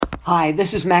Hi,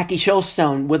 this is Mackie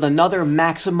Shilstone with another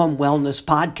Maximum Wellness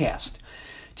podcast.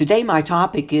 Today my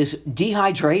topic is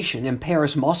dehydration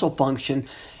impairs muscle function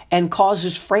and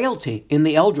causes frailty in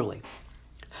the elderly.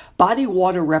 Body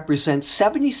water represents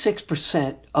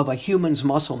 76% of a human's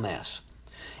muscle mass.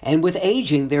 And with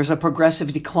aging, there's a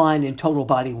progressive decline in total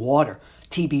body water,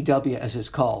 TBW as it's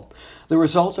called. The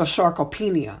result of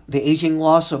sarcopenia, the aging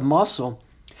loss of muscle,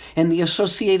 and the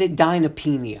associated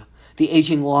dynapenia, the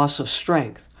aging loss of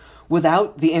strength,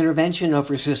 without the intervention of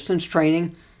resistance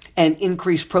training and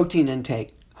increased protein intake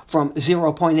from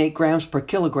 0.8 grams per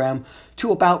kilogram to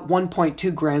about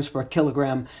 1.2 grams per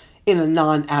kilogram in a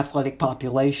non-athletic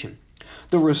population.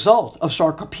 The result of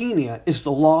sarcopenia is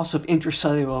the loss of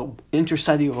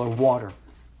intercellular water.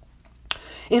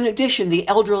 In addition, the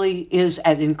elderly is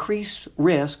at increased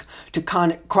risk to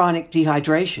chronic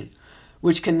dehydration,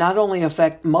 which can not only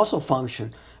affect muscle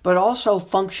function, but also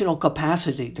functional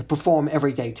capacity to perform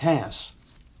everyday tasks.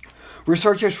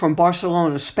 Researchers from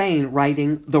Barcelona, Spain,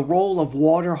 writing The Role of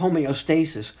Water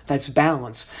Homeostasis, that's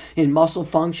balance, in muscle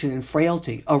function and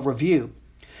frailty, a review,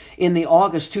 in the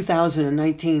August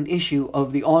 2019 issue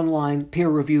of the online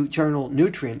peer-reviewed journal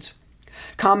Nutrients,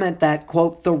 comment that,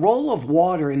 quote, the role of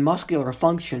water in muscular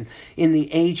function in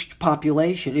the aged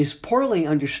population is poorly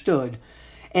understood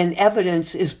and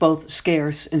evidence is both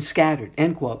scarce and scattered,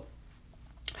 end quote.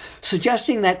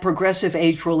 Suggesting that progressive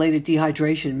age-related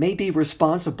dehydration may be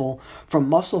responsible for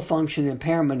muscle function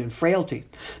impairment and frailty,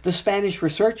 the Spanish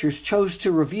researchers chose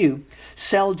to review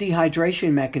cell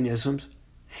dehydration mechanisms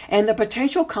and the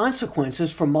potential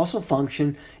consequences for muscle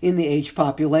function in the aged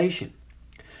population.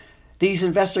 These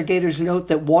investigators note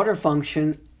that water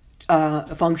functions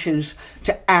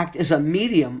to act as a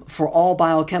medium for all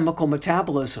biochemical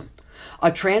metabolism,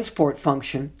 a transport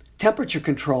function, temperature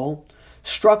control,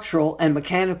 structural and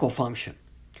mechanical function.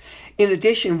 In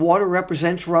addition, water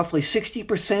represents roughly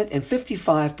 60% and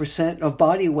 55% of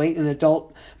body weight in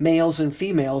adult males and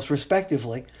females,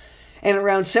 respectively, and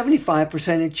around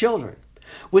 75% in children,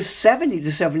 with 70 to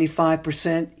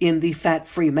 75% in the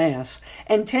fat-free mass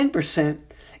and 10%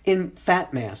 in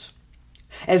fat mass.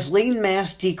 As lean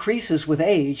mass decreases with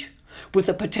age, with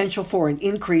the potential for an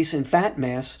increase in fat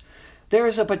mass, there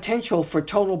is a potential for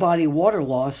total body water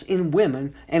loss in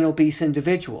women and obese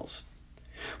individuals.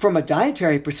 From a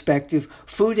dietary perspective,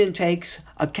 food intakes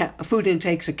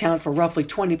account for roughly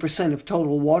 20% of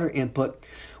total water input,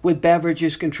 with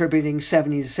beverages contributing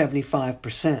 70 to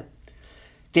 75%.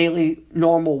 Daily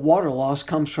normal water loss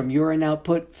comes from urine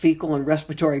output, fecal and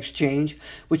respiratory exchange,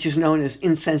 which is known as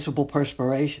insensible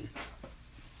perspiration.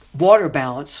 Water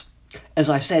balance, as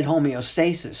I said,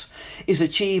 homeostasis, is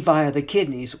achieved via the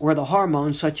kidneys, where the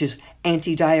hormone, such as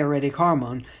antidiuretic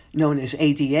hormone, known as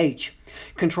ADH,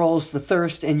 controls the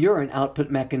thirst and urine output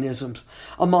mechanisms,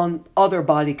 among other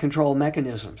body control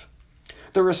mechanisms.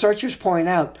 The researchers point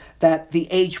out that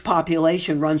the aged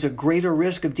population runs a greater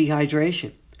risk of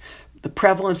dehydration. The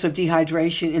prevalence of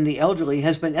dehydration in the elderly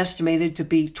has been estimated to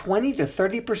be 20 to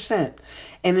 30%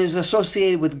 and is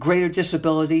associated with greater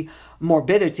disability,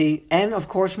 morbidity, and, of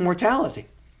course, mortality.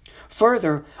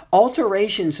 Further,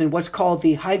 alterations in what's called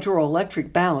the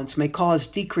hydroelectric balance may cause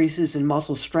decreases in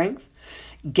muscle strength,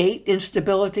 gait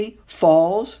instability,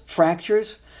 falls,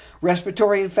 fractures,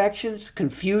 respiratory infections,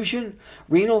 confusion,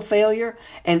 renal failure,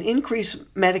 and increased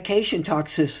medication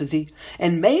toxicity,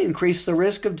 and may increase the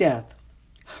risk of death.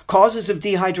 Causes of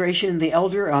dehydration in the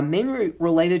elder are mainly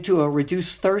related to a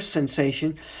reduced thirst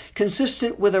sensation,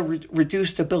 consistent with a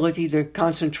reduced ability to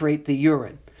concentrate the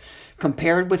urine.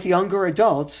 Compared with younger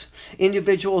adults,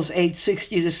 individuals aged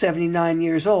 60 to 79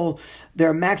 years old,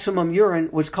 their maximum urine,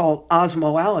 what's called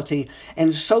osmolality,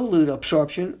 and solute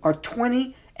absorption are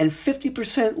 20 and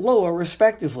 50% lower,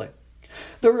 respectively.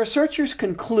 The researchers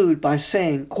conclude by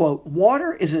saying, quote,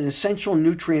 water is an essential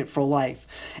nutrient for life,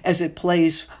 as it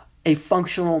plays a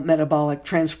functional metabolic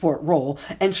transport role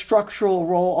and structural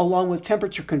role along with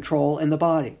temperature control in the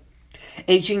body.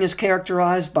 Aging is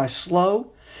characterized by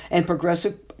slow and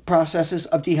progressive processes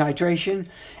of dehydration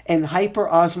and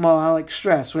hyperosmotic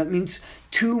stress. That means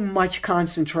too much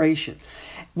concentration,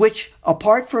 which,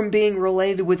 apart from being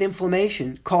related with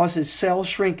inflammation, causes cell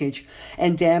shrinkage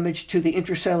and damage to the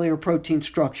intracellular protein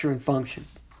structure and function.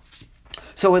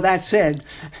 So with that said,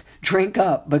 drink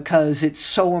up, because it's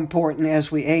so important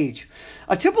as we age.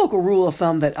 A typical rule of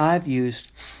thumb that I've used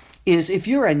is, if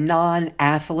you're a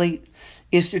non-athlete,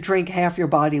 is to drink half your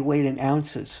body weight in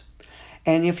ounces.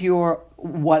 And if you're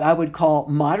what I would call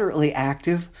moderately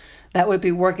active, that would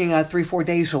be working out 3-4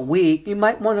 days a week, you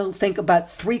might want to think about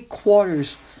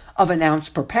 3/4 of an ounce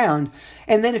per pound.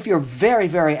 And then if you're very,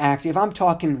 very active, I'm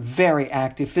talking very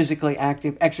active, physically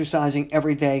active, exercising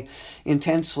every day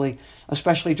intensely,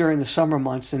 especially during the summer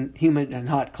months in humid and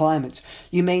hot climates,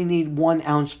 you may need 1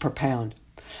 ounce per pound.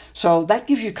 So that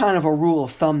gives you kind of a rule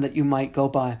of thumb that you might go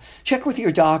by. Check with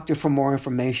your doctor for more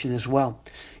information as well.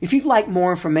 If you'd like more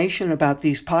information about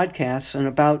these podcasts and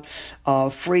about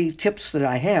free tips that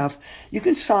I have, you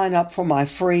can sign up for my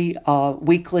free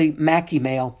weekly Mackie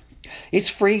Mail. It's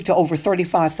free to over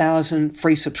 35,000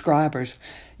 free subscribers.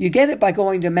 You get it by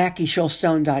going to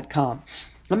MackieShilstone.com.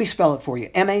 Let me spell it for you.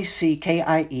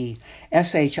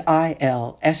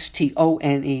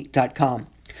 MackieShilstone.com.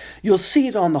 You'll see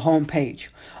it on the home page.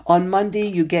 On Monday,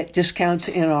 you get discounts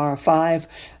in our 5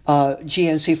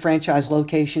 GNC franchise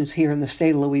locations here in the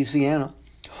state of Louisiana.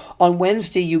 On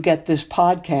Wednesday, you get this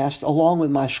podcast along with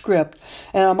my script.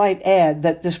 And I might add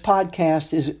that this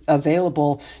podcast is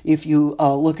available if you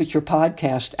look at your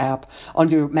podcast app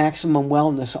under Maximum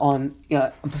Wellness on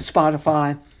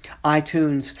Spotify,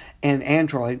 iTunes, and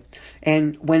Android.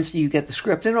 And Wednesday, you get the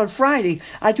script. And on Friday,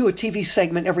 I do a TV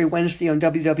segment every Wednesday on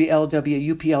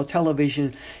WWLW UPL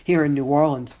television here in New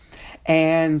Orleans.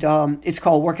 And it's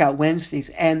called Workout Wednesdays.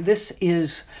 And this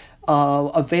is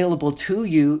available to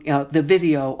you, the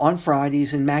video on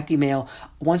Fridays in Mackie Mail,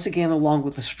 once again along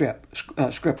with the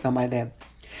script, I might add.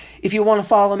 If you want to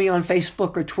follow me on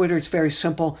Facebook or Twitter, it's very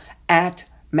simple, at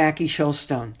Mackie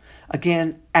Shilstone.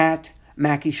 Again, at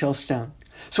Mackie Shilstone.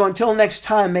 So until next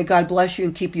time, may God bless you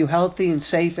and keep you healthy and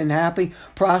safe and happy,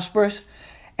 prosperous.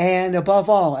 And above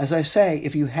all, as I say,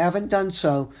 if you haven't done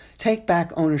so, take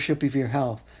back ownership of your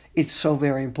health. It's so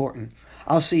very important.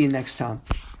 I'll see you next time.